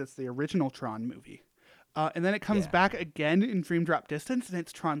great because it's the original Tron movie. And then it comes Yeah. back again in Dream Drop Distance, and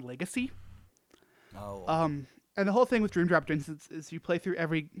it's Tron Legacy. Oh. And the whole thing with Dream Drop Distance is you play through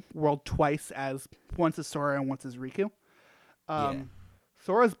every world twice, as once as Sora and once as Riku. Yeah.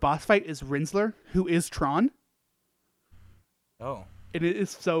 Sora's boss fight is Rinsler, who is Tron, Oh. and it is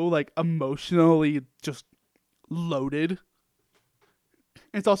so like emotionally just loaded.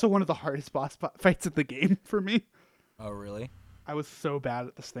 It's also one of the hardest boss fights in the game for me. Oh, really? I was so bad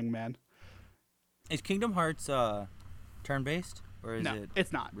at this thing, man. Is Kingdom Hearts turn based or is No, it?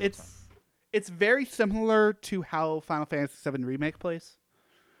 it's not. real time? It's very similar to how Final Fantasy VII Remake plays.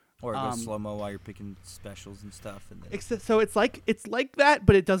 Or it goes slow mo while you're picking specials and stuff, and then. Except, so it's like that,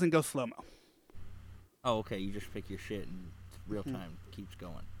 but it doesn't go slow mo. Oh, okay. You just pick your shit and real time keeps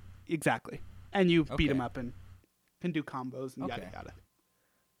going. Exactly. And you beat Okay. them up and can do combos and yada Okay. yada.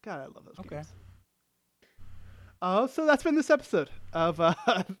 God, I love those Okay. games. So that's been this episode of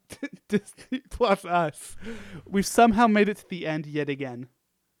Disney Plus Us. We've somehow made it to the end yet again.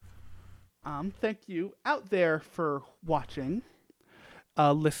 Thank you out there for watching,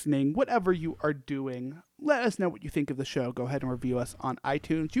 listening, whatever you are doing. Let us know what you think of the show. Go ahead and review us on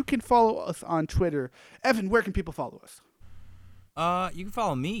iTunes. You can follow us on Twitter. Evan, where can people follow us? You can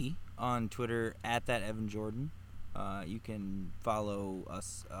follow me on Twitter at that Evan Jordan. You can follow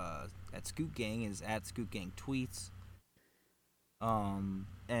us at Scoot Gang is at Scoot Gang Tweets.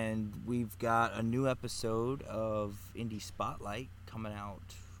 And we've got a new episode of Indie Spotlight coming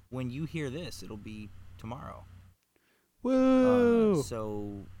out. When you hear this, it'll be tomorrow. Woo!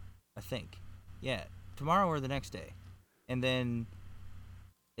 So I think, yeah, tomorrow or the next day, and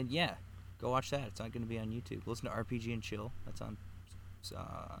yeah, go watch that. It's not going to be on YouTube. Listen to RPG and Chill. That's on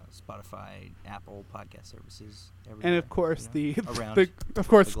Spotify, Apple podcast services, everywhere. And of course around the the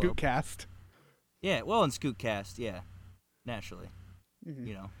globe. Scootcast. Yeah, well, in Scootcast, yeah, naturally,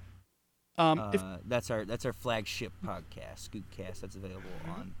 Mhm. that's our flagship podcast, Scootcast. That's available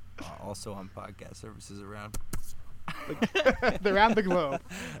on also on podcast services around around the globe.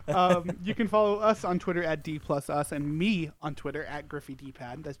 You can follow us on Twitter at D+Us and me on Twitter at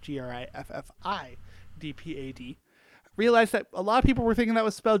GriffyDpad. That's GriffidPad. Realized that a lot of people were thinking that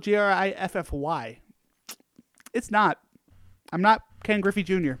was spelled Griffy. It's not. I'm not Ken Griffey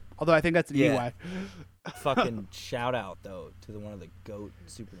Jr., although I think that's an Yeah. EY. Fucking shout out though to one of the GOAT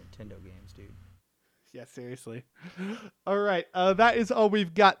Super Nintendo games, dude. Yeah, seriously. All right. That is all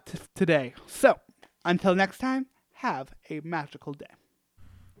we've got today. So, until next time, have a magical day.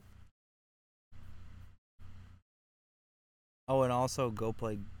 Oh, and also go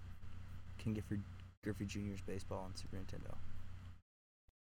play King Griffey Jr.'s baseball on Super Nintendo.